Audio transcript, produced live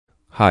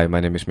Hi,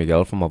 my name is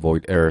Miguel from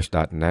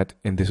avoiderrors.net.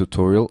 In this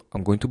tutorial,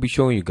 I'm going to be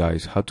showing you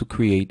guys how to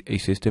create a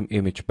system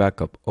image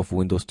backup of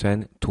Windows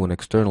 10 to an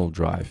external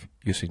drive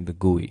using the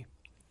GUI.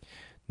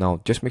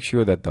 Now, just make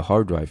sure that the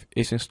hard drive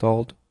is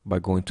installed by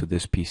going to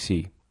this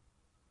PC.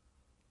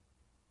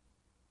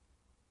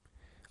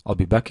 I'll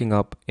be backing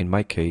up, in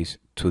my case,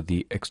 to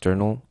the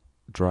external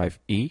drive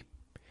E,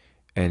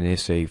 and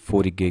it's a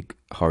 40 gig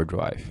hard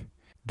drive.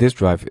 This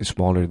drive is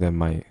smaller than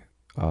my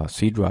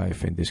C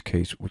drive, in this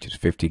case, which is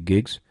 50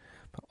 gigs.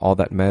 All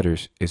that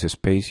matters is the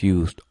space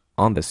used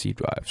on the C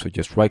drive. So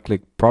just right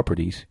click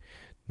Properties.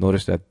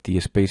 Notice that the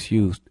space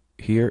used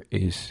here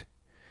is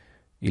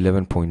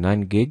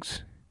 11.9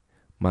 gigs.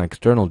 My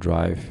external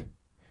drive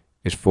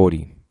is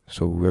 40,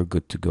 so we're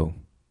good to go.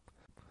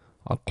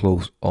 I'll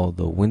close all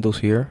the windows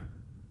here.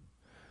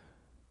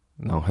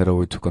 Now head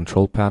over to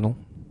Control Panel.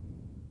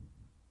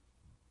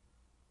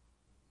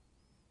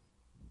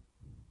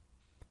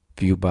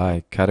 View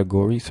by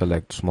category,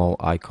 select small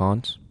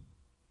icons.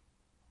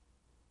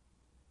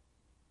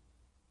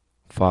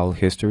 File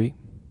history,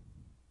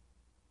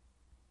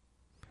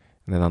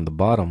 and then on the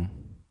bottom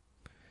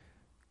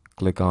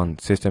click on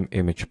System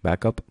Image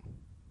Backup,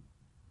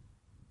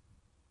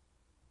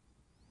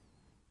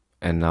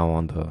 and now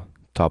on the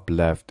top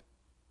left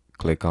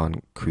click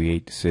on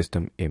Create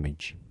System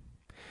Image.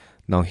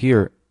 Now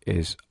here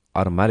is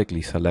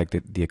automatically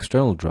selected the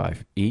external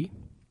drive E.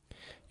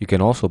 You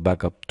can also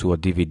back up to a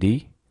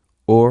DVD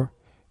or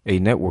a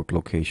network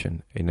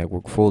location, a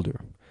network folder.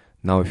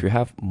 Now if you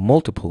have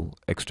multiple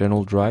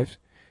external drives,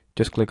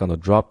 just click on the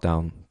drop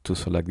down to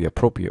select the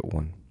appropriate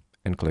one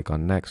and click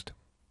on Next.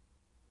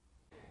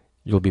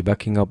 You'll be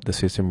backing up the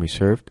system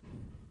reserved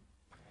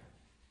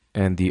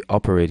and the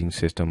operating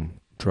system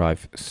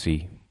drive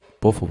C.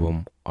 Both of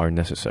them are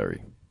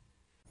necessary.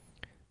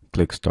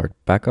 Click Start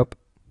Backup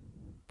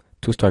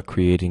to start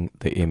creating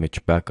the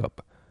image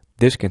backup.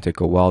 This can take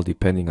a while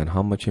depending on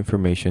how much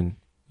information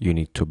you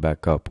need to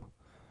back up.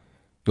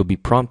 You'll be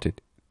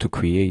prompted to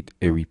create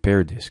a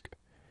repair disk.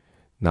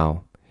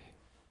 Now,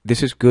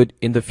 this is good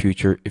in the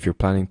future if you're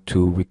planning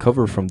to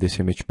recover from this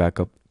image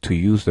backup to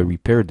use the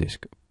repair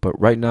disk. But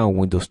right now,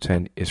 Windows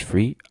 10 is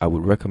free. I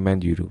would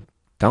recommend you to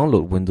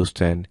download Windows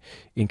 10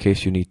 in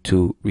case you need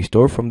to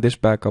restore from this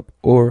backup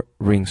or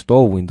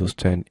reinstall Windows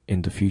 10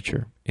 in the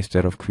future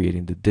instead of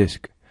creating the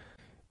disk.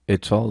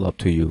 It's all up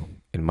to you.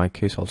 In my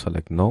case, I'll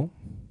select No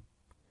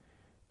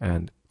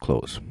and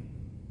close.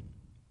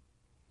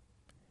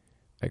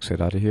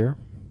 Exit out of here.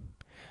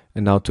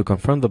 And now to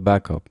confirm the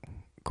backup,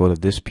 go to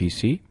this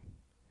PC,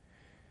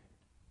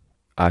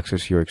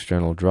 access your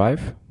external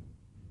drive,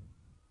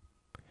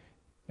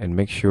 and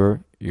make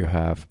sure you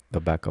have the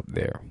backup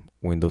there,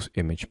 Windows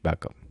Image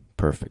Backup.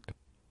 Perfect.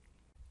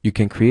 You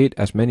can create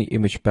as many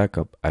image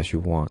backup as you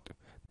want.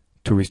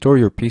 To restore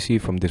your PC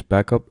from this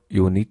backup,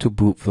 you will need to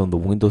boot from the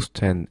Windows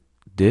 10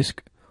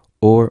 disk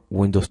or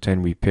Windows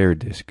 10 repair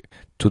disk.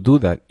 To do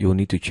that, you'll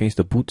need to change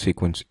the boot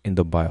sequence in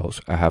the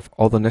BIOS. I have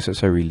all the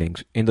necessary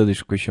links in the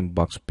description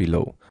box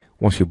below.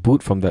 Once you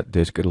boot from that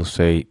disk, it'll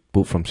say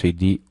boot from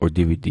CD or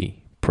DVD.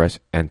 Press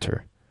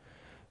Enter.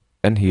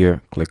 And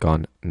here, click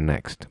on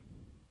Next.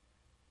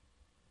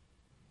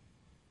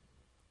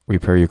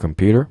 Repair your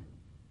computer.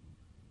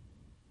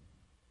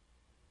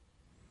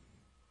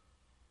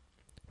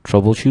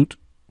 Troubleshoot.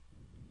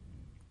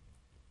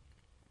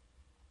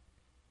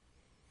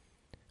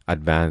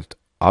 Advanced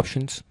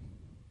Options.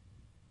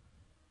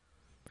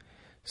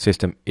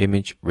 System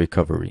Image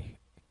Recovery.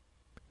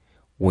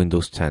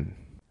 Windows 10.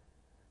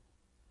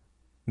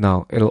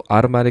 Now it'll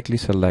automatically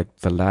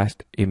select the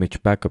last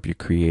image backup you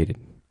created.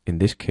 In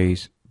this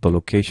case, the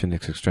location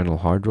is external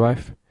hard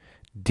drive.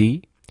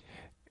 D.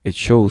 It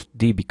shows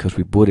D because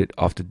we booted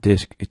off the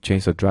disk. It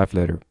changed the drive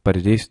letter, but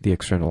it is the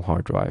external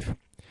hard drive.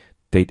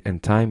 Date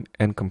and time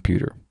and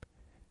computer.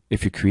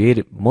 If you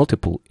created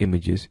multiple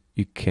images,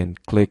 you can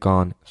click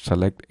on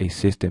Select a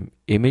System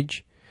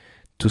Image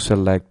to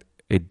select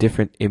a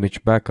different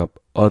image backup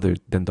other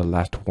than the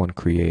last one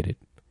created,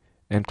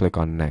 and click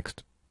on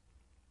Next.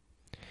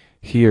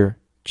 Here,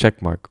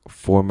 checkmark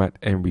Format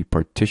and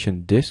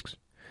Repartition Disks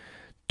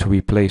to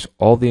replace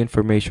all the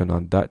information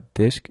on that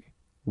disk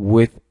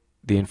with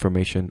the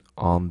information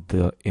on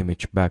the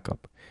image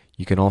backup.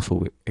 You can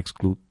also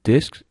exclude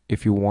disks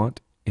if you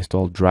want,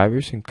 install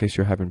drivers in case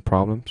you're having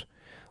problems,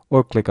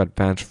 or click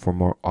Advanced for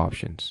more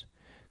options.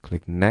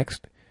 Click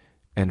Next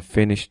and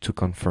Finish to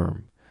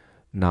confirm.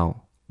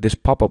 Now, this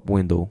pop-up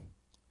window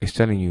is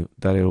telling you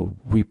that it will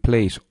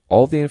replace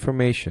all the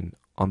information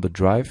on the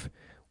drive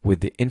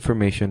with the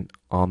information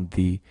on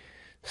the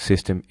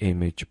system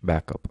image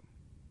backup.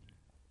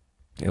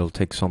 It'll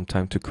take some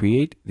time to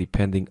create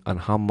depending on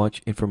how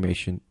much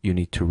information you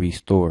need to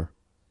restore.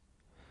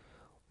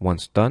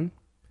 Once done,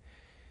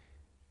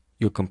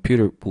 your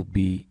computer will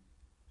be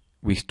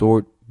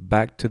restored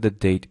back to the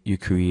date you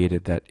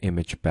created that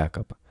image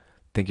backup.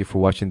 Thank you for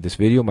watching this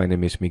video. My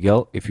name is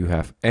Miguel. If you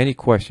have any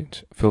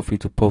questions, feel free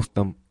to post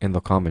them in the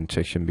comment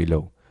section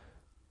below.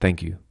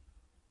 Thank you.